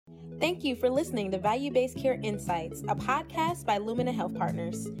Thank you for listening to Value-Based Care Insights, a podcast by Lumina Health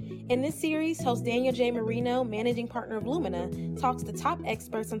Partners. In this series, host Daniel J. Marino, managing partner of Lumina, talks to top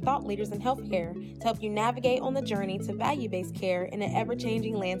experts and thought leaders in healthcare to help you navigate on the journey to value-based care in an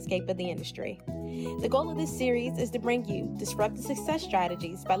ever-changing landscape of the industry. The goal of this series is to bring you disruptive success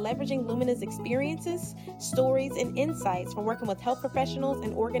strategies by leveraging Lumina's experiences, stories, and insights from working with health professionals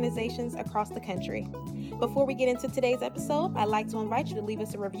and organizations across the country. Before we get into today's episode, I'd like to invite you to leave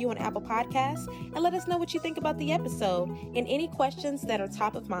us a review on Apple Podcasts and let us know what you think about the episode and any questions that are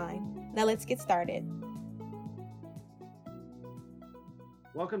top of mind. Now let's get started.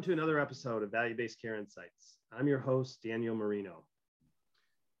 Welcome to another episode of Value-Based Care Insights. I'm your host, Daniel Marino.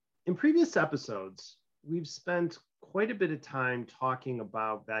 In previous episodes, we've spent quite a bit of time talking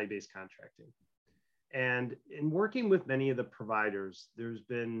about value-based contracting. And in working with many of the providers, there's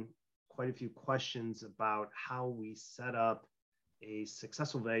been quite a few questions about how we set up a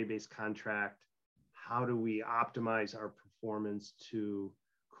successful value-based contract. How do we optimize our performance to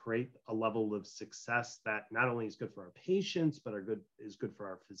create a level of success that not only is good for our patients, but is good for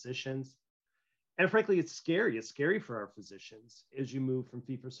our physicians? And frankly, it's scary. It's scary for our physicians as you move from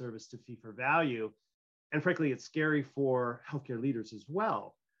fee-for-service to fee-for-value. And frankly, it's scary for healthcare leaders as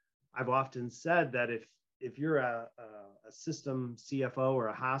well. I've often said that if you're a system CFO or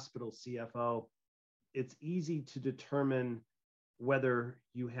a hospital CFO, it's easy to determine whether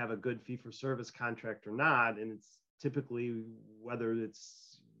you have a good fee-for-service contract or not. And it's typically whether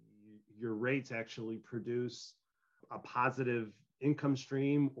it's your rates actually produce a positive income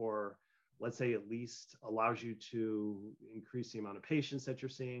stream, or let's say at least allows you to increase the amount of patients that you're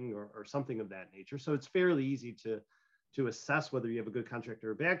seeing, or something of that nature. So it's fairly easy to assess whether you have a good contract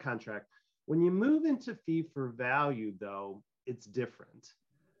or a bad contract. When you move into fee for value, though, it's different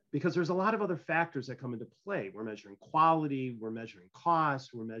because there's a lot of other factors that come into play. We're measuring quality, we're measuring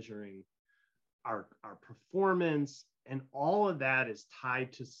cost, we're measuring our performance, and all of that is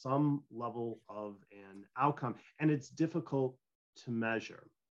tied to some level of an outcome, and it's difficult to measure.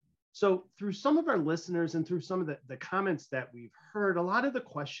 So through some of our listeners and through some of the comments that we've heard, a lot of the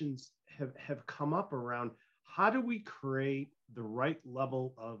questions have come up around how do we create the right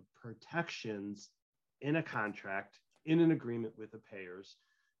level of protections in a contract, in an agreement with the payers,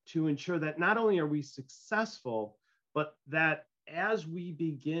 to ensure that not only are we successful, but that as we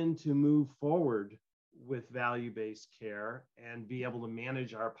begin to move forward with value-based care and be able to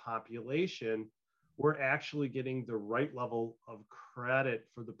manage our population, we're actually getting the right level of credit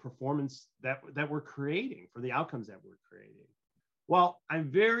for the performance that we're creating, for the outcomes that we're creating. Well, I'm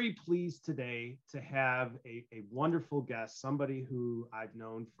very pleased today to have a wonderful guest, somebody who I've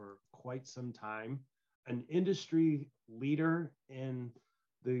known for quite some time, an industry leader in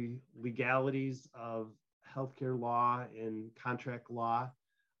the legalities of healthcare law and contract law.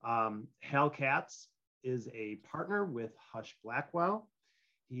 Hal Katz is a partner with Husch Blackwell.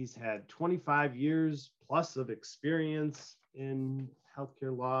 He's had 25 years plus of experience in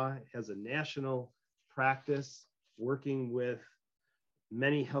healthcare law, has a national practice working with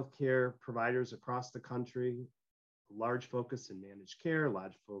many healthcare providers across the country, large focus in managed care,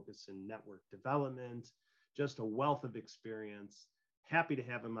 large focus in network development, just a wealth of experience. Happy to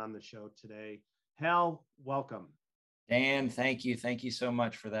have him on the show today. Hal, welcome. Dan, thank you. Thank you so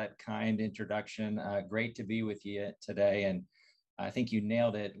much for that kind introduction. Great to be with you today. And I think you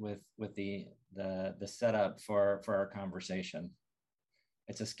nailed it with the setup for our conversation.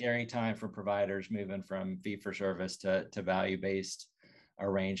 It's a scary time for providers moving from fee-for-service to value-based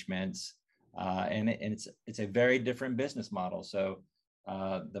arrangements, and it's a very different business model. So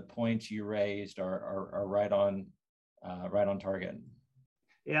the points you raised are right on target.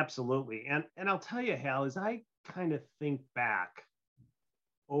 Absolutely, and I'll tell you, Hal, as I kind of think back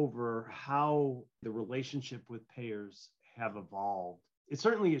over how the relationship with payers have evolved, it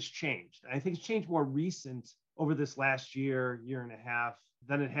certainly has changed. I think it's changed more recent over this last year and a half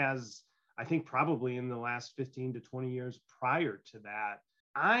than it has, I think, probably in the last 15 to 20 years prior to that.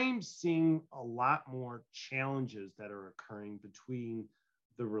 I'm seeing a lot more challenges that are occurring between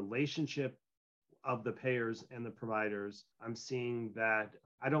the relationship of the payers and the providers. I'm seeing that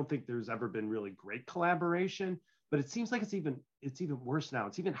I don't think there's ever been really great collaboration, but it seems like it's even worse now.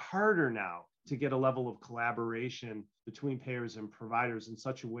 It's even harder now to get a level of collaboration between payers and providers in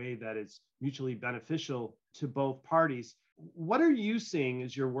such a way that it's mutually beneficial to both parties. What are you seeing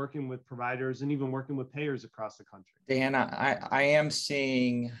as you're working with providers and even working with payers across the country? Dan, I am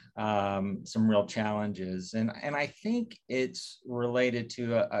seeing some real challenges, and I think it's related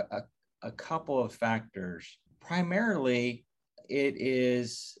to a couple of factors. Primarily, it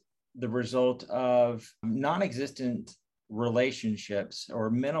is the result of non-existent relationships or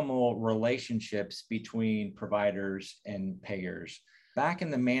minimal relationships between providers and payers. Back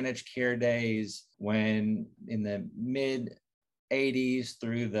in the managed care days, when in the mid 80s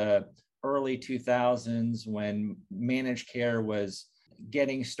through the early 2000s, when managed care was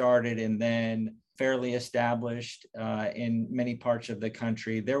getting started and then fairly established in many parts of the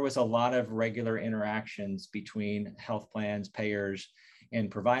country, there was a lot of regular interactions between health plans, payers,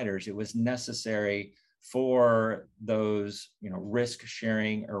 and providers. It was necessary for those, risk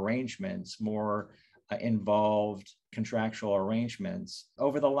sharing arrangements, more involved contractual arrangements.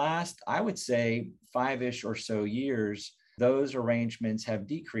 Over the last, I would say, 5-ish or so years, those arrangements have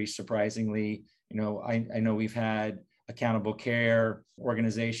decreased surprisingly. I know we've had accountable care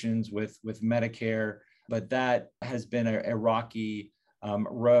organizations with Medicare, but that has been a rocky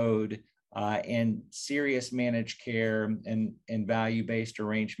road, and serious managed care and value-based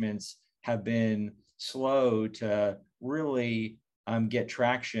arrangements have been slow to really get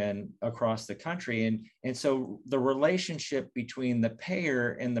traction across the country. And so the relationship between the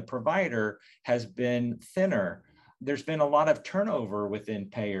payer and the provider has been thinner. There's been a lot of turnover with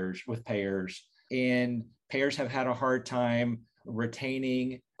payers, and payers have had a hard time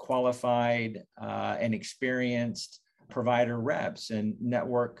retaining qualified and experienced provider reps and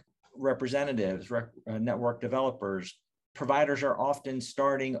network representatives, network developers. Providers are often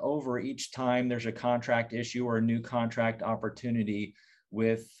starting over each time there's a contract issue or a new contract opportunity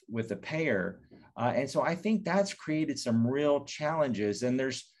with a payer. And so I think that's created some real challenges, and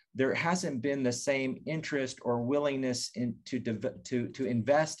there hasn't been the same interest or willingness to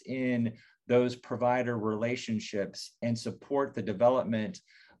invest in those provider relationships and support the development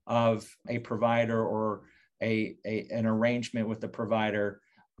of a provider or an arrangement with the provider,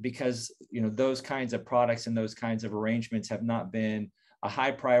 because those kinds of products and those kinds of arrangements have not been a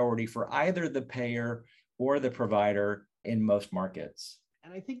high priority for either the payer or the provider in most markets.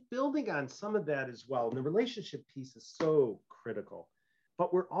 And I think building on some of that as well, and the relationship piece is so critical,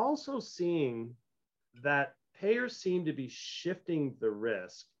 but we're also seeing that payers seem to be shifting the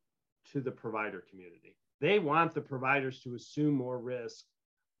risk to the provider community. They want the providers to assume more risk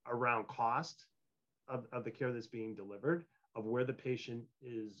around cost of the care that's being delivered, of where the patient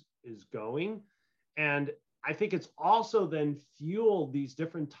is going. And I think it's also then fueled these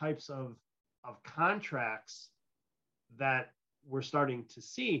different types of contracts that we're starting to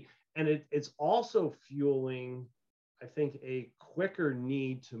see. And it's also fueling, I think, a quicker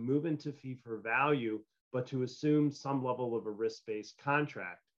need to move into fee for value, but to assume some level of a risk-based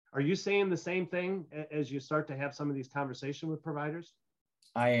contract. Are you saying the same thing as you start to have some of these conversations with providers?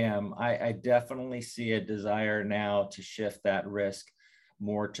 I am. I definitely see a desire now to shift that risk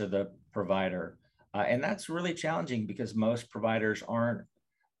more to the provider. And that's really challenging because most providers aren't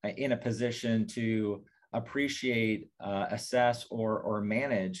in a position to appreciate, assess, or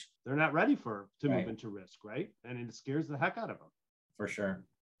manage. They're not ready to move into risk, right? And it scares the heck out of them. For sure.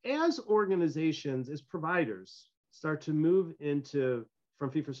 As organizations, as providers start to move from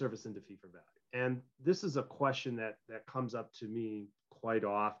fee-for-service into fee-for-value, and this is a question that comes up to me quite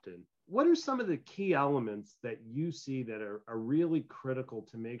often. What are some of the key elements that you see that are really critical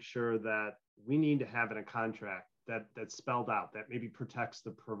to make sure that we need to have in a contract that's spelled out, that maybe protects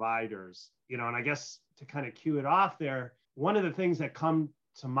the providers? And I guess to kind of cue it off there, one of the things that come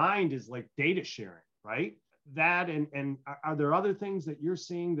to mind is like data sharing, right? That and are there other things that you're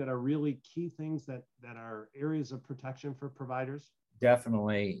seeing that are really key things that are areas of protection for providers?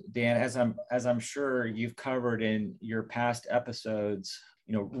 Definitely, Dan, as I'm sure you've covered in your past episodes,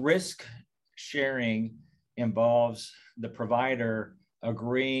 risk sharing involves the provider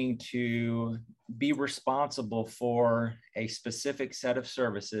agreeing to be responsible for a specific set of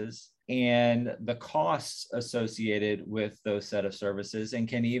services and the costs associated with those set of services, and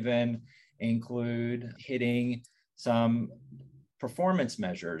can even include hitting some performance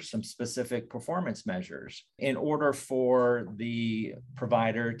measures, some specific performance measures, in order for the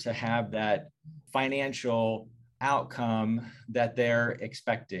provider to have that financial outcome that they're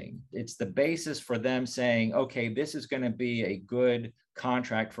expecting. It's the basis for them saying, okay, this is going to be a good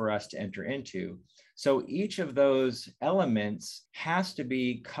contract for us to enter into. So each of those elements has to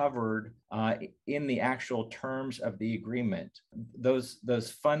be covered in the actual terms of the agreement. Those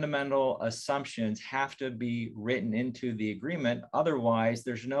fundamental assumptions have to be written into the agreement. Otherwise,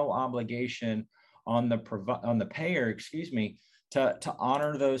 there's no obligation on the payer, to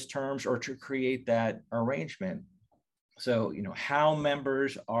honor those terms or to create that arrangement. So, how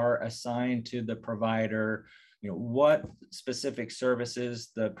members are assigned to the provider, what specific services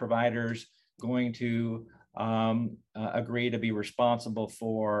the provider's going to agree to be responsible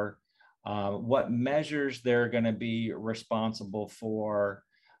for, what measures they're going to be responsible for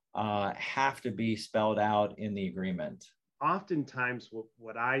have to be spelled out in the agreement. Oftentimes,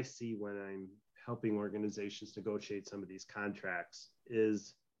 what I see when I'm helping organizations negotiate some of these contracts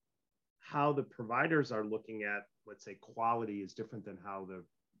is how the providers are looking at, let's say, quality is different than how the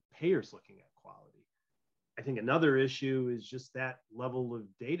payer's looking at quality. I think another issue is just that level of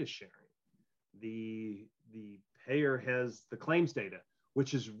data sharing. The payer has the claims data,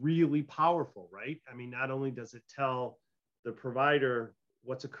 which is really powerful, right? I mean, not only does it tell the provider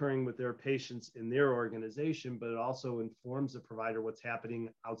what's occurring with their patients in their organization, but it also informs the provider what's happening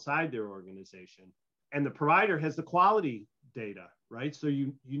outside their organization. And the provider has the quality data, right? So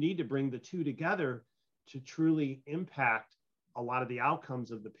you need to bring the two together to truly impact a lot of the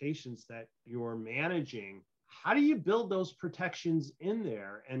outcomes of the patients that you're managing. How do you build those protections in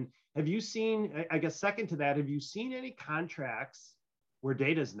there? And have you seen, I guess second to that, have you seen any contracts where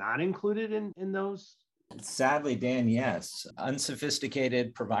data is not included in those? Sadly, Dan, yes.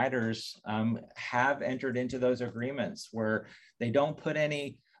 Unsophisticated providers have entered into those agreements where they don't put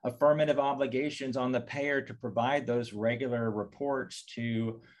any affirmative obligations on the payer to provide those regular reports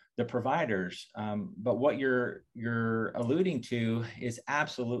to the providers. But what you're alluding to is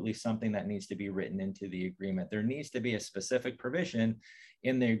absolutely something that needs to be written into the agreement. There needs to be a specific provision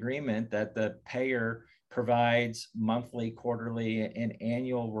in the agreement that the payer provides monthly, quarterly, and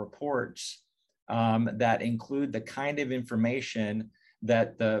annual reports that include the kind of information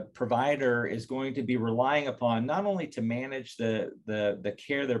that the provider is going to be relying upon, not only to manage the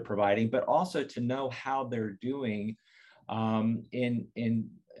care they're providing, but also to know how they're doing in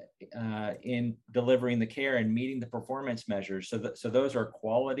delivering the care and meeting the performance measures. So those are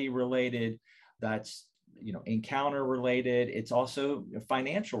quality related. That's encounter related. It's also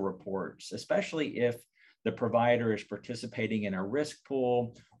financial reports, especially if the provider is participating in a risk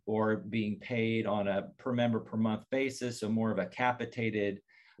pool or being paid on a per member per month basis, so more of a capitated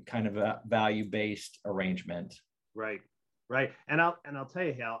kind of a value-based arrangement. Right. And I'll tell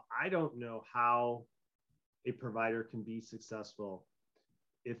you, Hal, I don't know how a provider can be successful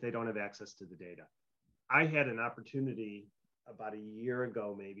if they don't have access to the data. I had an opportunity about a year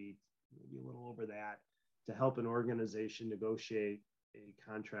ago, maybe a little over that, to help an organization negotiate a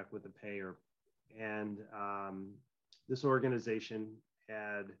contract with a payer. And this organization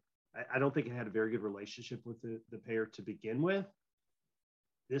I don't think it had a very good relationship with the payer to begin with.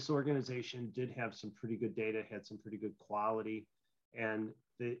 This organization did have some pretty good data, had some pretty good quality. And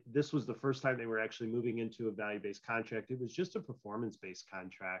this was the first time they were actually moving into a value-based contract. It was just a performance-based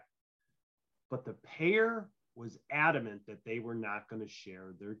contract. But the payer was adamant that they were not going to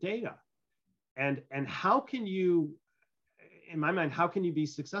share their data. And how can you, in my mind, how can you be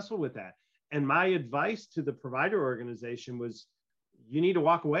successful with that? And my advice to the provider organization was, you need to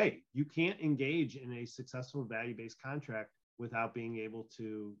walk away. You can't engage in a successful value-based contract without being able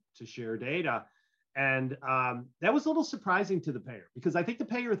to share data. And that was a little surprising to the payer, because I think the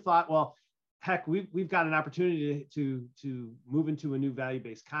payer thought, well, heck, we've got an opportunity to move into a new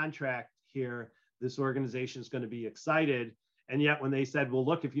value-based contract here. This organization is going to be excited. And yet when they said, well,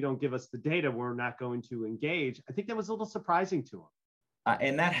 look, if you don't give us the data, we're not going to engage, I think that was a little surprising to them.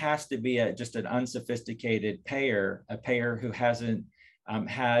 And that has to be just an unsophisticated payer, a payer who hasn't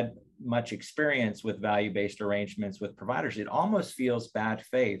had much experience with value-based arrangements with providers. It almost feels bad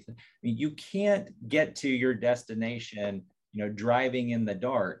faith. I mean, you can't get to your destination, driving in the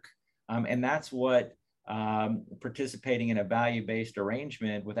dark. And that's what participating in a value-based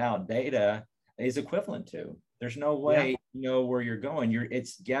arrangement without data is equivalent to. There's no way you know where you're going.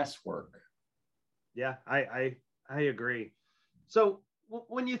 It's guesswork. Yeah, I agree. So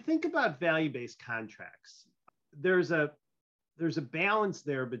when you think about value-based contracts, there's a balance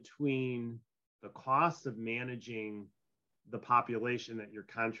there between the cost of managing the population that you're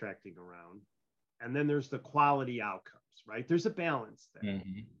contracting around, and then there's the quality outcomes, right? There's a balance there.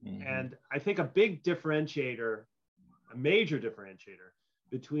 Mm-hmm, mm-hmm. And I think a major differentiator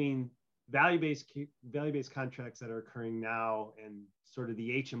between value-based contracts that are occurring now and sort of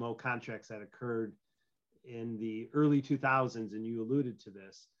the HMO contracts that occurred in the early 2000s, and you alluded to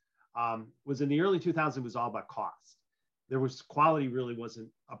this, was in the early 2000s, it was all about cost. Quality really wasn't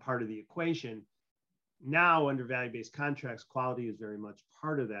a part of the equation. Now, under value-based contracts, quality is very much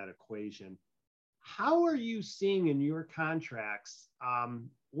part of that equation. How are you seeing in your contracts,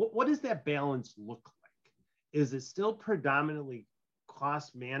 what does that balance look like? Is it still predominantly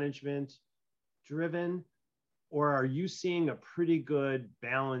cost management driven, or are you seeing a pretty good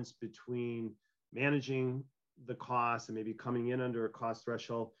balance between managing the cost and maybe coming in under a cost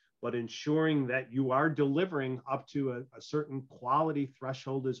threshold, but ensuring that you are delivering up to a certain quality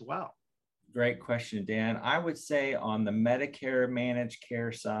threshold as well? Great question, Dan. I would say on the Medicare managed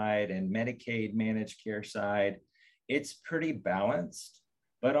care side and Medicaid managed care side, it's pretty balanced.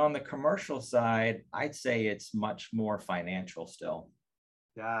 But on the commercial side, I'd say it's much more financial still.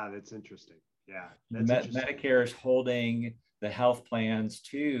 Yeah, that's interesting. Yeah, that's interesting. Medicare is holding the health plans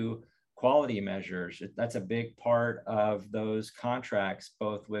to quality measures. That's a big part of those contracts,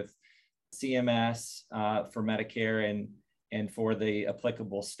 both with CMS for Medicare and for the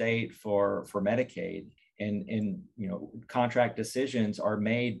applicable state for Medicaid. And contract decisions are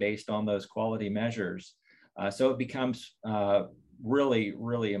made based on those quality measures. So it becomes really,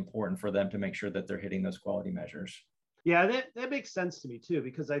 really important for them to make sure that they're hitting those quality measures. Yeah, that makes sense to me too,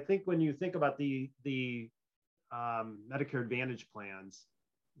 because I think when you think about the Medicare Advantage plans,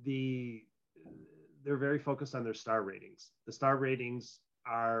 they're very focused on their star ratings. The star ratings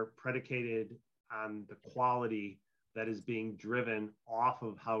are predicated on the quality that is being driven off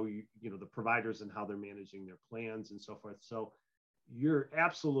of how the providers and how they're managing their plans and so forth. So you're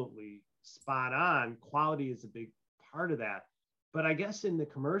absolutely spot on. Quality is a big part of that. But I guess in the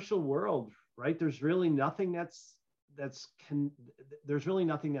commercial world, right, there's really nothing that's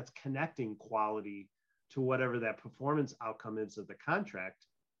connecting quality to whatever that performance outcome is of the contract.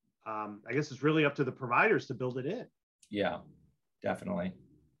 I guess it's really up to the providers to build it in. Yeah, definitely.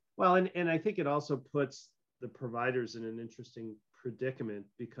 Well, and I think it also puts the providers in an interesting predicament,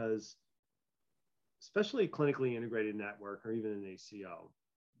 because especially a clinically integrated network or even an ACO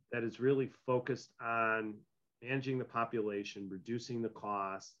that is really focused on managing the population, reducing the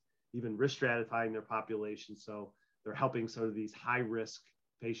cost, even risk stratifying their population. So they're helping sort of these high risk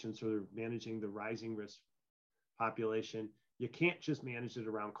patients, or they're managing the rising risk population. You can't just manage it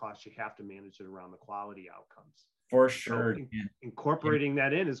around cost. You have to manage it around the quality outcomes. For sure. So incorporating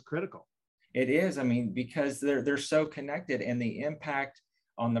that in is critical. It is. I mean, because they're so connected, and the impact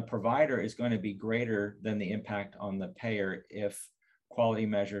on the provider is going to be greater than the impact on the payer if quality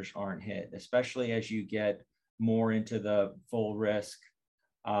measures aren't hit, especially as you get more into the full risk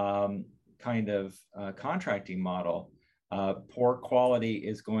kind of contracting model. Poor quality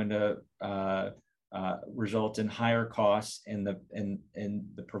is going to result in higher costs, and the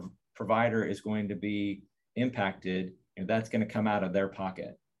provider is going to be impacted, and that's going to come out of their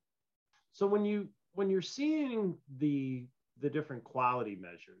pocket. So when you're seeing the different quality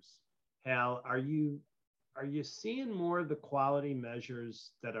measures, Hal, are you seeing more of the quality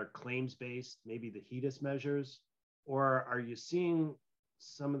measures that are claims based, maybe the HEDIS measures, or are you seeing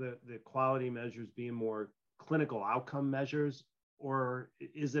some of the quality measures being more clinical outcome measures, or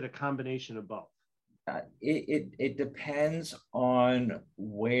is it a combination of both? It depends on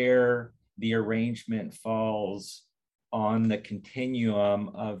where the arrangement falls on the continuum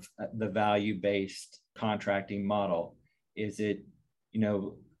of the value-based contracting model. Is it,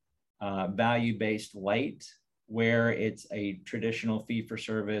 value-based light, where it's a traditional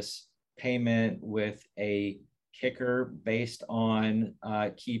fee-for-service payment with a kicker based on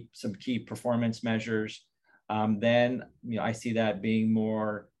some key performance measures? Then I see that being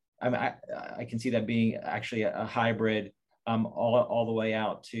more. I can see that being actually a hybrid, all the way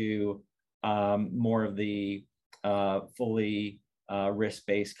out to more of the fully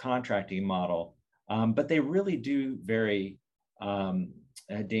risk-based contracting model. But they really do vary,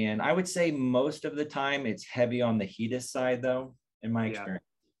 Dan. I would say most of the time it's heavy on the HEDIS side, though, in my experience.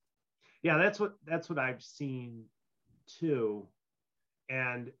 Yeah, that's what I've seen too.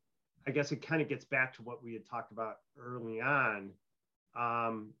 And I guess it kind of gets back to what we had talked about early on.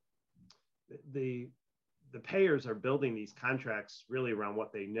 The payers are building these contracts really around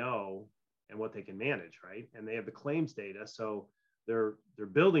what they know and what they can manage, right? And they have the claims data, so they're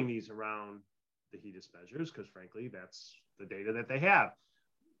building these around the HEDIS measures because, frankly, that's the data that they have.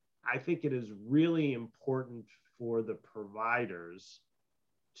 I think it is really important for the providers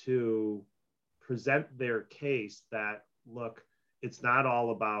to present their case that, look, it's not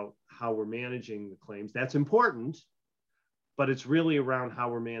all about how we're managing the claims. That's important, but it's really around how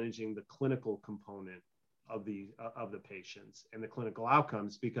we're managing the clinical component of the patients and the clinical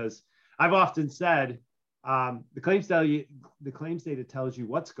outcomes. Because I've often said the claims data tells you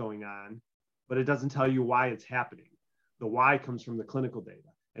what's going on, but it doesn't tell you why it's happening. The why comes from the clinical data.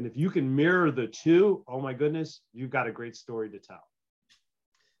 And if you can mirror the two, oh my goodness, you've got a great story to tell.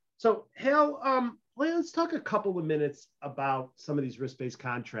 So Hal, let's talk a couple of minutes about some of these risk-based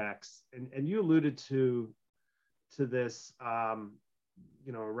contracts. And you alluded to this, around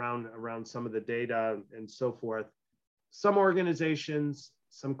some of the data and so forth. Some organizations,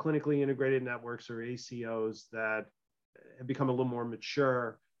 some clinically integrated networks or ACOs that have become a little more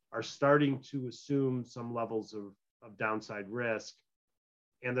mature are starting to assume some levels of downside risk.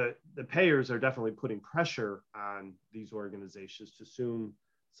 And the payers are definitely putting pressure on these organizations to assume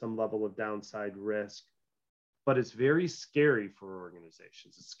some level of downside risk. But it's very scary for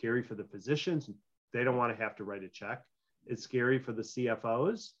organizations. It's scary for the physicians. They don't want to have to write a check. It's scary for the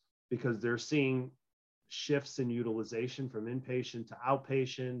CFOs because they're seeing shifts in utilization from inpatient to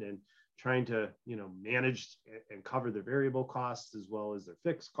outpatient and trying to, manage and cover their variable costs as well as their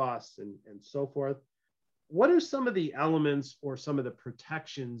fixed costs and so forth. What are some of the elements or some of the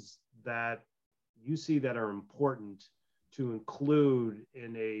protections that you see that are important to include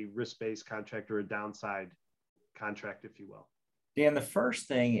in a risk-based contract or a downside contract, if you will? Dan, the first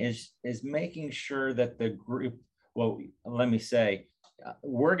thing is making sure that the group, well, let me say,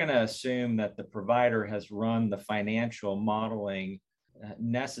 we're going to assume that the provider has run the financial modeling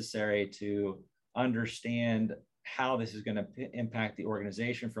necessary to understand how this is going to impact the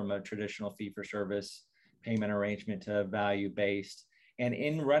organization from a traditional fee-for-service payment arrangement to value-based. And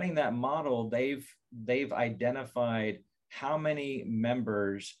in running that model, they've identified how many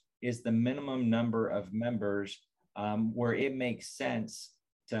members is the minimum number of members where it makes sense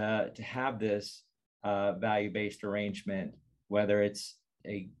to have this value-based arrangement, whether it's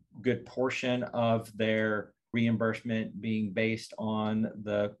a good portion of their reimbursement being based on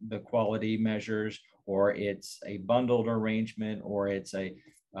the quality measures, or it's a bundled arrangement, or it's a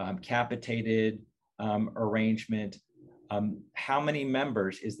capitated arrangement. How many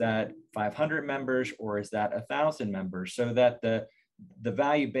members? Is that 500 members or is that 1,000 members? So that the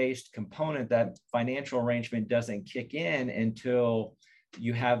value-based component, that financial arrangement doesn't kick in until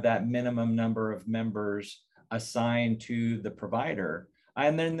you have that minimum number of members assigned to the provider.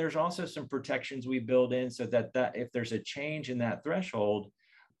 And then there's also some protections we build in so that if there's a change in that threshold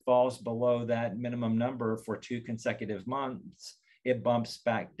falls below that minimum number for 2 consecutive months, it bumps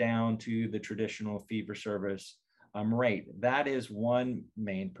back down to the traditional fee-for-service rate. That is one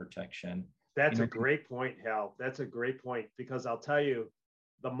main protection. That's a great point, Hal. That's a great point, because I'll tell you,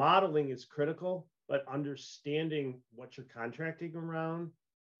 the modeling is critical, but understanding what you're contracting around,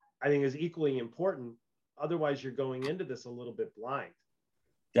 I think, is equally important. Otherwise, you're going into this a little bit blind.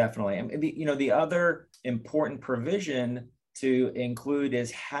 Definitely. And the other important provision to include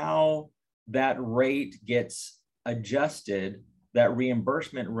is how that rate gets adjusted, that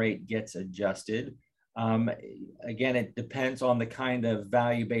reimbursement rate gets adjusted. Again, it depends on the kind of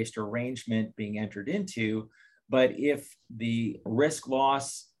value-based arrangement being entered into, but if the risk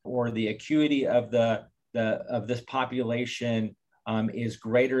loss or the acuity of this population is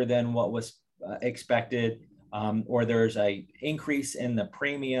greater than what was expected, or there's a increase in the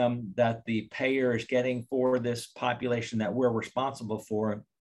premium that the payer is getting for this population that we're responsible for,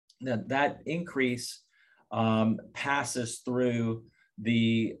 that increase passes through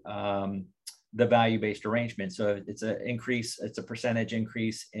the value-based arrangement. So it's a percentage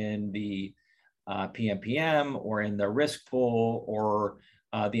increase in the PMPM or in the risk pool or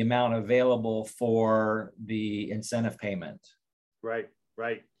the amount available for the incentive payment. Right.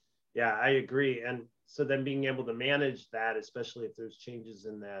 Yeah, I agree. And so then being able to manage that, especially if there's changes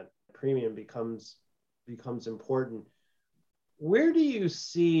in that premium, becomes important. Where do you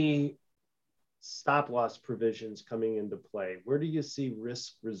see stop loss provisions coming into play? Where do you see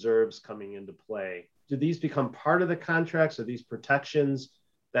risk reserves coming into play? Do these become part of the contracts? Are these protections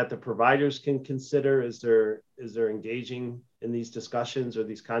that the providers can consider as they're engaging in these discussions or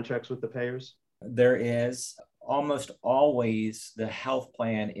these contracts with the payers? There is. Almost always the health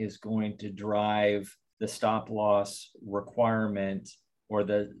plan is going to drive the stop loss requirement or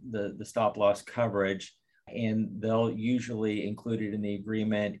the stop loss coverage, and they'll usually include it in the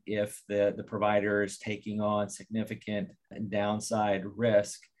agreement if the provider is taking on significant downside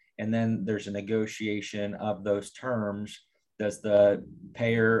risk. And then there's a negotiation of those terms. Does the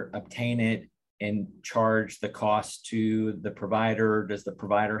payer obtain it and charge the cost to the provider? Does the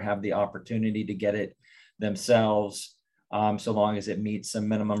provider have the opportunity to get it themselves, so long as it meets some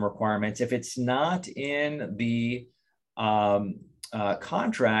minimum requirements? If it's not in the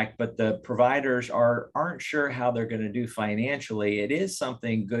contract, but the providers aren't sure how they're going to do financially, it is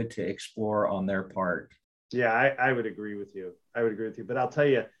something good to explore on their part. Yeah, I would agree with you. But I'll tell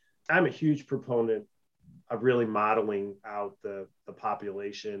you, I'm a huge proponent of really modeling out the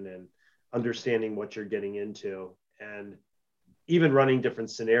population and understanding what you're getting into, and even running different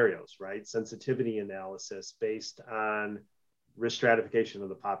scenarios, right? Sensitivity analysis based on risk stratification of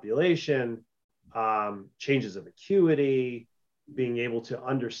the population, changes of acuity, being able to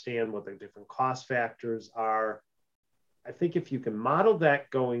understand what the different cost factors are. I think if you can model that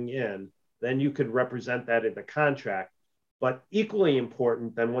going in, then you could represent that in the contract. But equally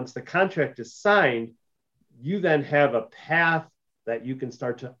important, then once the contract is signed, you then have a path that you can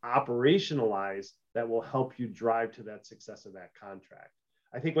start to operationalize that will help you drive to that success of that contract.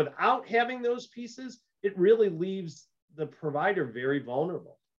 I think without having those pieces, it really leaves the provider very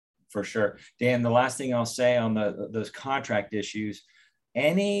vulnerable. For sure. Dan, the last thing I'll say on those contract issues,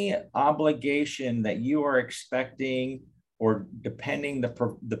 any obligation that you are expecting or depending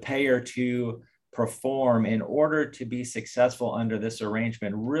the payer to perform in order to be successful under this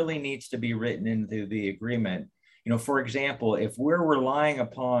arrangement really needs to be written into the agreement. For example, if we're relying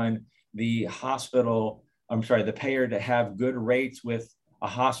upon the payer to have good rates with a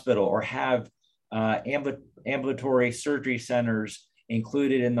hospital or have ambulatory surgery centers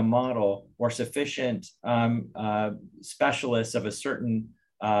included in the model or sufficient specialists of a certain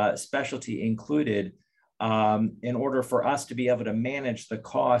specialty included in order for us to be able to manage the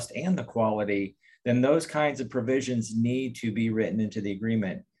cost and the quality, then those kinds of provisions need to be written into the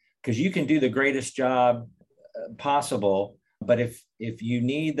agreement. Because you can do the greatest job possible, but if you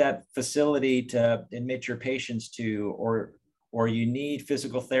need that facility to admit your patients to, or you need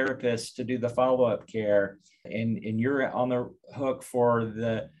physical therapists to do the follow-up care, and you're on the hook for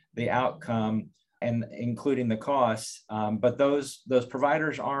the outcome and including the costs, but those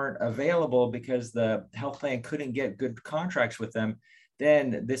providers aren't available because the health plan couldn't get good contracts with them,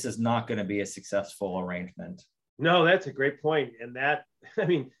 then this is not going to be a successful arrangement. No, that's a great point. And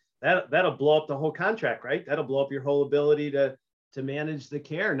that'll blow up the whole contract, right? That'll blow up your whole ability to manage the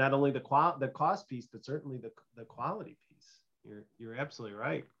care, not only the cost piece, but certainly the quality piece. You're absolutely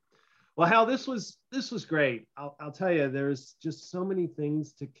right. Well, Hal, this was great. I'll tell you, there's just so many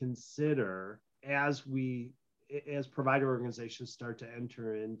things to consider as provider organizations start to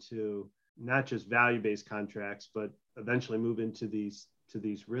enter into not just value-based contracts, but eventually move into these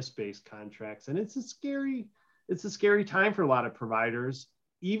risk-based contracts. And it's a scary time for a lot of providers,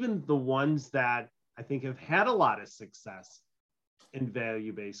 even the ones that I think have had a lot of success in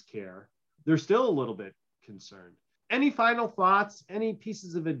value-based care. They're still a little bit concerned. Any final thoughts, any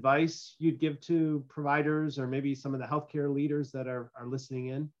pieces of advice you'd give to providers or maybe some of the healthcare leaders that are listening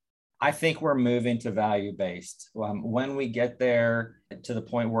in? I think we're moving to value-based. When we get there to the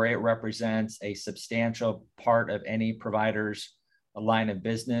point where it represents a substantial part of any provider's line of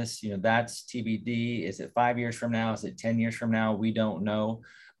business, that's TBD. Is it 5 years from now? Is it 10 years from now? We don't know.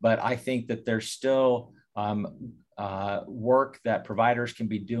 But I think that there's still work that providers can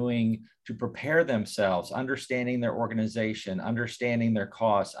be doing to prepare themselves, understanding their organization, understanding their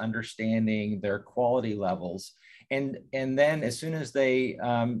costs, understanding their quality levels. And then as soon as they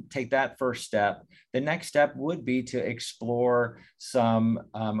take that first step, the next step would be to explore some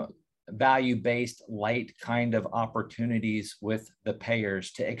value-based light kind of opportunities with the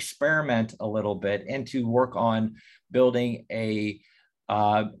payers, to experiment a little bit and to work on building a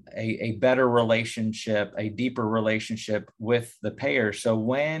better relationship, a deeper relationship with the payer. So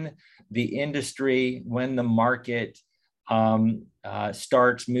when the market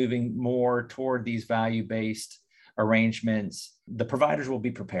starts moving more toward these value-based arrangements, the providers will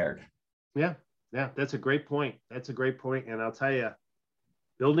be prepared. Yeah, that's a great point. And I'll tell you,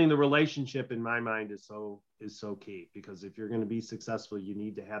 building the relationship in my mind is so key, because if you're going to be successful, you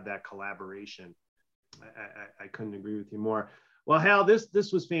need to have that collaboration. I couldn't agree with you more. Well, Hal,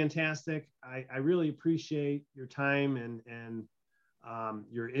 this was fantastic. I really appreciate your time and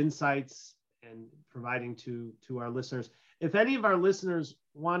your insights and providing to our listeners. If any of our listeners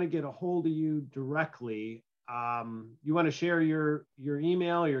want to get a hold of you directly, you want to share your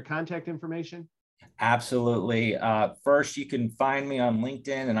email or your contact information? Absolutely. First, you can find me on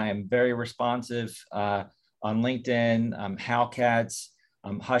LinkedIn, and I am very responsive on LinkedIn. Hal Katz,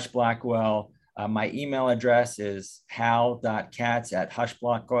 Husch Blackwell. My email address is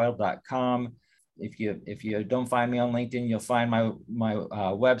hal.katz@huschblackwell.com. If you don't find me on LinkedIn, you'll find my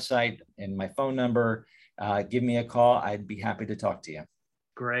website and my phone number. Give me a call. I'd be happy to talk to you.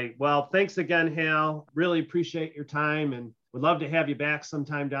 Great. Well, thanks again, Hal. Really appreciate your time, and would love to have you back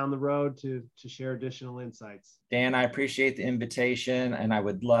sometime down the road to share additional insights. Dan, I appreciate the invitation, and I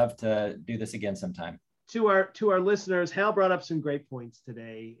would love to do this again sometime. To our listeners, Hal brought up some great points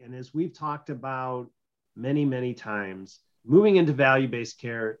today. And as we've talked about many, many times, moving into value-based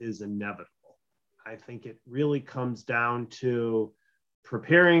care is inevitable. I think it really comes down to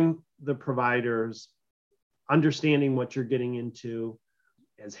preparing the providers, understanding what you're getting into.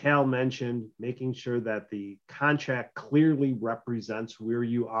 As Hal mentioned, making sure that the contract clearly represents where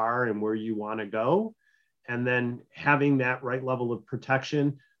you are and where you want to go, and then having that right level of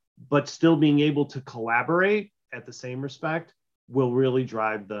protection, but still being able to collaborate at the same respect will really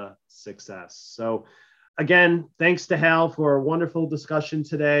drive the success. So again, thanks to Hal for a wonderful discussion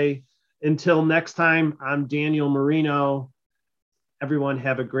today. Until next time, I'm Daniel Marino. Everyone,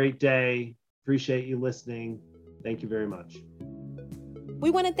 have a great day. Appreciate you listening. Thank you very much.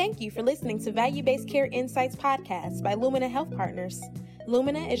 We want to thank you for listening to Value-Based Care Insights podcast by Lumina Health Partners.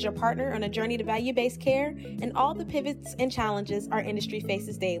 Lumina is your partner on a journey to value-based care and all the pivots and challenges our industry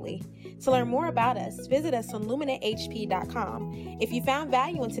faces daily. To learn more about us, visit us on luminahp.com. If you found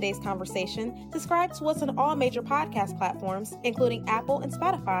value in today's conversation, subscribe to us on all major podcast platforms, including Apple and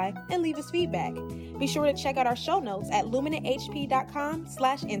Spotify, and leave us feedback. Be sure to check out our show notes at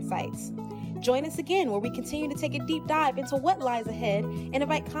luminahp.com/insights. Join us again where we continue to take a deep dive into what lies ahead and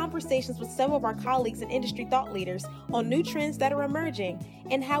invite conversations with some of our colleagues and industry thought leaders on new trends that are emerging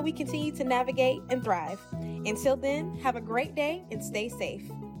and how we continue to navigate and thrive. Until then, have a great day and stay safe.